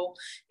 So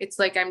it's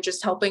like I'm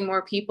just helping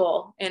more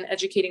people and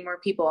educating more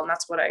people, and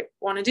that's what I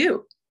want to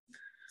do.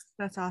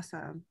 That's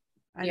awesome.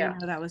 I Yeah.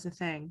 didn't know that was a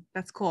thing.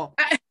 That's cool.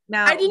 I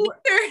Now, didn't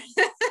either.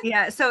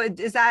 yeah. So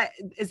is that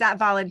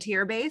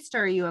volunteer based,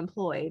 or are you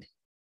employed?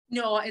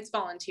 No, it's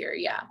volunteer.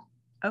 Yeah.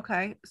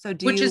 Okay. So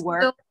do Which you is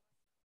work? still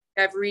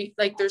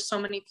there's so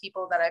many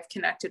people that I've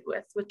connected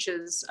with, which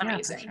is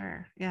amazing. Yeah, for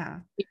sure.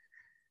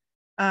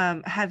 Yeah.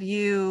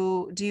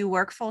 Do you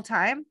work full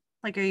time?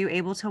 Like, are you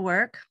able to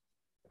work?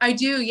 I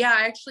do. Yeah.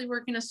 I actually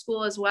work in a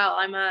school as well.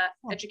 I'm a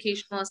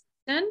educational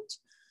assistant.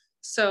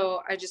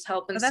 So I just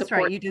help and that's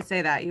support. right. You did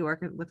say that you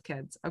work with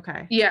kids.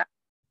 Okay. Yeah.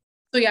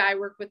 So yeah, I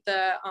work with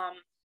the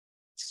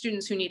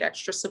students who need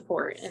extra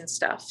support and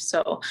stuff.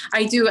 So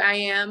I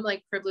am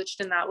like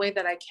privileged in that way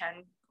that I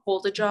can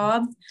hold a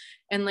job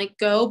and like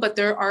go, but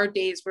there are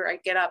days where I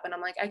get up and I'm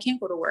like, I can't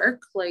go to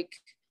work. Like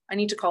I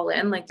need to call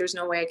in, like there's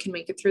no way I can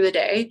make it through the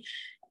day.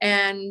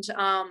 And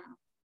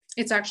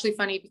it's actually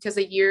funny because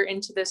a year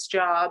into this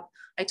job,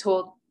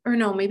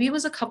 maybe it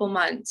was a couple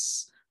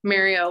months,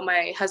 Mario,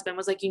 my husband,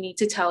 was like, you need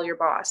to tell your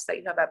boss that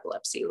you have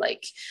epilepsy.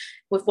 Like,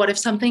 what if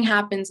something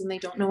happens and they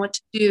don't know what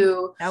to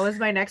do? That was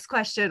my next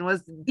question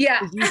was, yeah,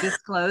 did you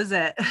disclose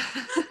it?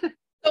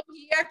 So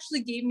he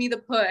actually gave me the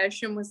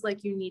push and was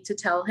like, you need to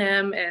tell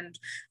him. And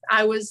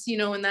I was,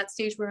 in that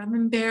stage where I'm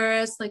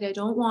embarrassed, like I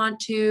don't want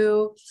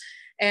to.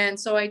 And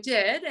so I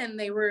did. And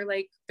they were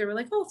like,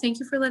 oh, thank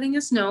you for letting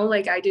us know.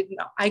 Like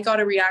I got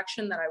a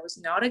reaction that I was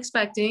not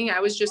expecting. I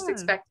was just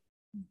expecting,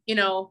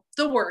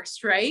 the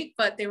worst, right?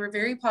 But they were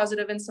very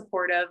positive and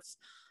supportive.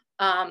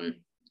 And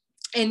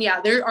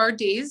yeah, there are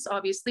days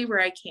obviously where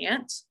I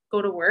can't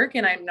go to work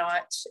and I'm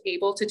not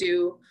able to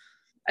do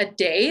a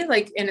day,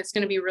 like, and it's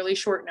going to be really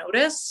short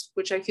notice,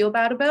 which I feel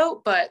bad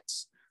about, but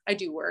I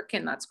do work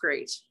and that's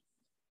great.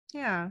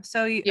 Yeah.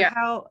 So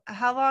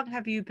how long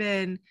have you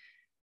been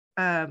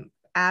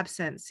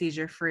absent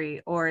seizure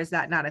free, or is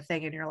that not a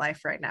thing in your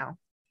life right now?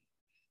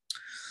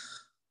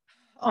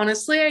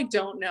 Honestly, I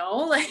don't know.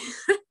 Like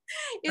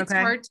it's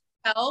okay. hard to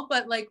tell,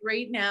 but like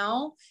right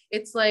now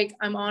it's like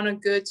I'm on a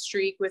good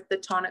streak with the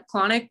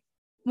tonic-clonic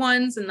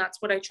ones, and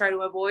that's what I try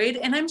to avoid.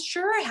 And I'm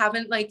sure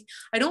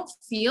I don't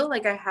feel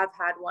like I have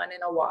had one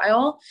in a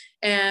while.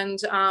 And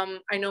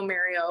I know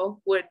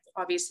Mario would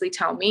obviously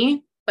tell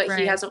me, but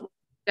He hasn't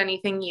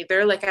anything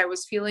either. Like I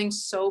was feeling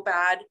so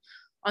bad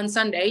on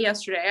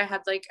yesterday. I had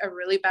like a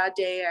really bad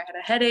day. I had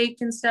a headache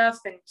and stuff,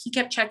 and he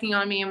kept checking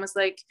on me and was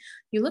like,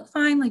 you look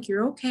fine, like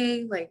you're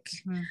okay, like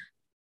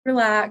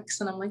relax.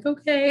 And I'm like,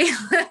 okay.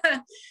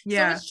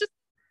 Yeah. So it's just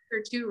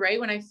too, right?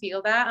 When I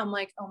feel that, I'm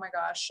like, oh my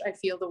gosh, I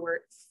feel the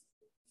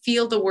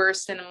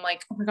worst, and I'm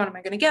like, oh my god, am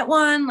I gonna get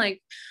one?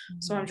 Like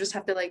so I'm just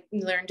have to like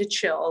learn to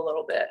chill a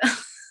little bit.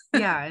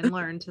 Yeah, and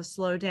learn to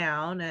slow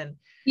down and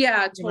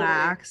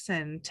relax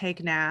and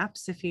take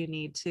naps if you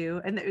need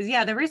to. And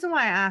the reason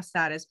why I asked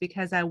that is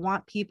because I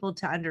want people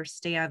to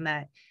understand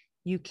that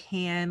you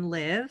can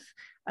live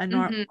a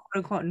quote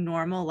unquote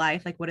normal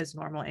life. Like, what is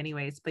normal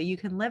anyways, but you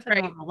can live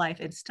a normal life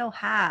and still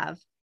have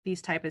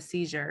these type of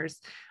seizures.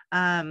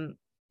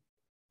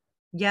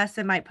 Yes,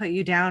 it might put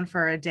you down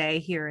for a day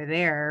here or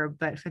there,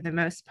 but for the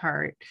most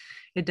part,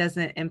 it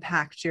doesn't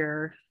impact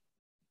your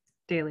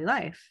daily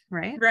life,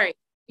 right? Right.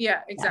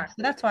 Yeah, exactly.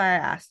 Yeah, so that's why I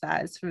asked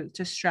that, is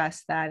to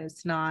stress that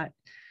it's not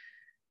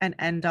an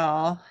end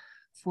all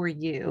for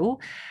you.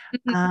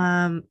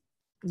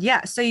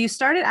 Yeah, so you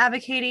started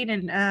advocating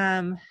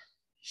and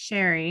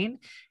sharing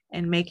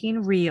and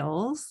making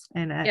reels,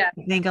 and I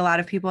think a lot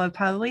of people have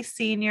probably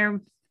seen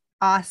your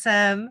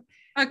awesome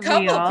a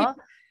couple reel.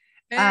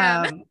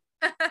 People.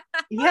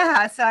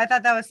 Yeah, so I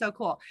thought that was so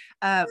cool.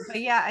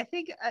 But yeah, I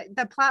think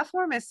the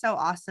platform is so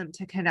awesome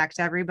to connect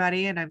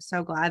everybody, and I'm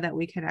so glad that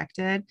we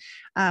connected.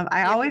 I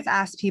Yeah. always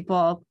ask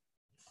people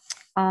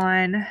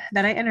on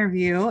that I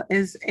interview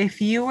is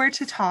if you were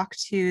to talk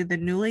to the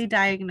newly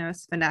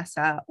diagnosed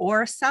Vanessa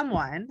or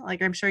someone,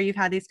 like I'm sure you've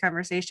had these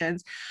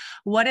conversations,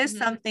 what is Mhm.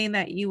 something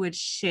that you would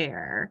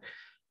share?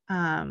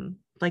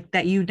 Like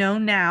that you know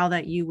now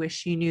that you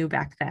wish you knew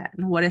back then?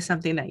 What is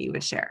something that you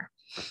would share?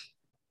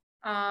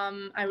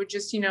 I would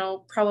just,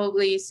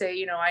 probably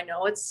say, I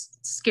know it's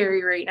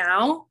scary right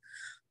now,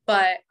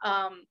 but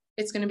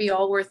it's going to be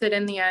all worth it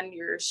in the end.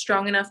 You're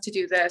strong enough to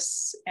do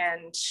this.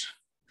 And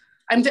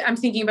I'm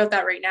thinking about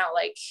that right now.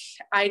 Like,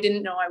 I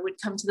didn't know I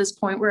would come to this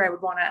point where I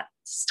would want to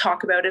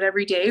talk about it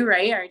every day,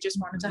 right? I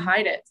just wanted to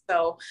hide it.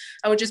 So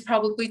I would just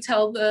probably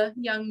tell the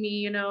young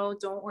me,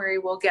 don't worry,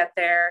 we'll get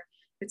there.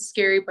 It's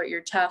scary, but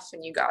you're tough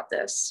and you got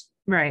this.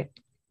 Right.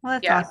 Well,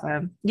 that's Yeah.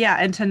 awesome. Yeah.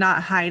 And to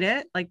not hide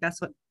it, like that's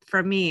what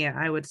for me,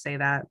 I would say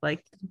that,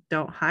 like,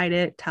 don't hide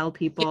it, tell Yeah.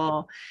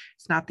 people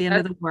it's not the end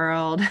of That's, the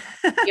world.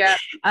 yeah.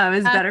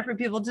 It's better for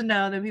people to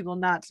know than people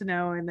not to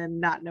know, and then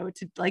not know what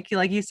to like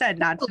you said,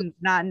 not to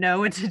not know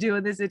what to do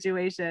in the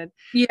situation.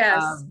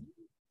 Yes. Um,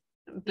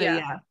 but Yeah.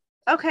 yeah.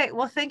 Okay.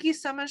 Well, thank you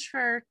so much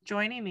for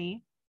joining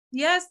me.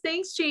 Yes.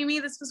 Thanks, Jamie.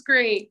 This was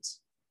great.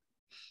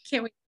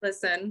 Can't wait to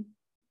listen.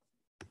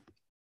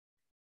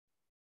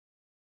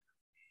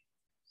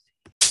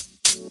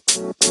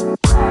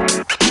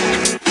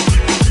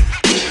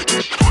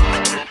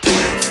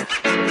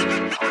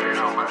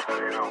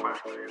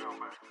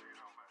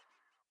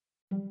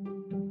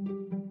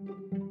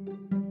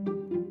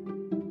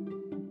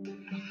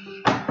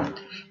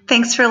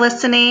 Thanks for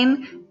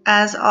listening.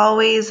 As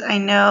always, I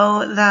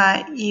know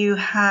that you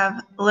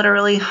have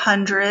literally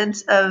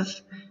hundreds of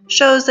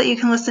shows that you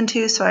can listen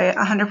to, so I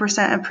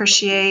 100%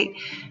 appreciate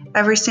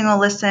every single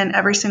listen,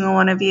 every single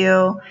one of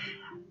you.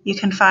 You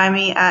can find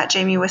me at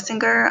Jamie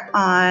Wissinger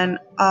on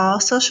all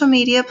social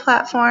media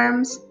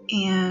platforms,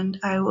 and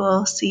I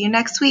will see you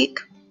next week.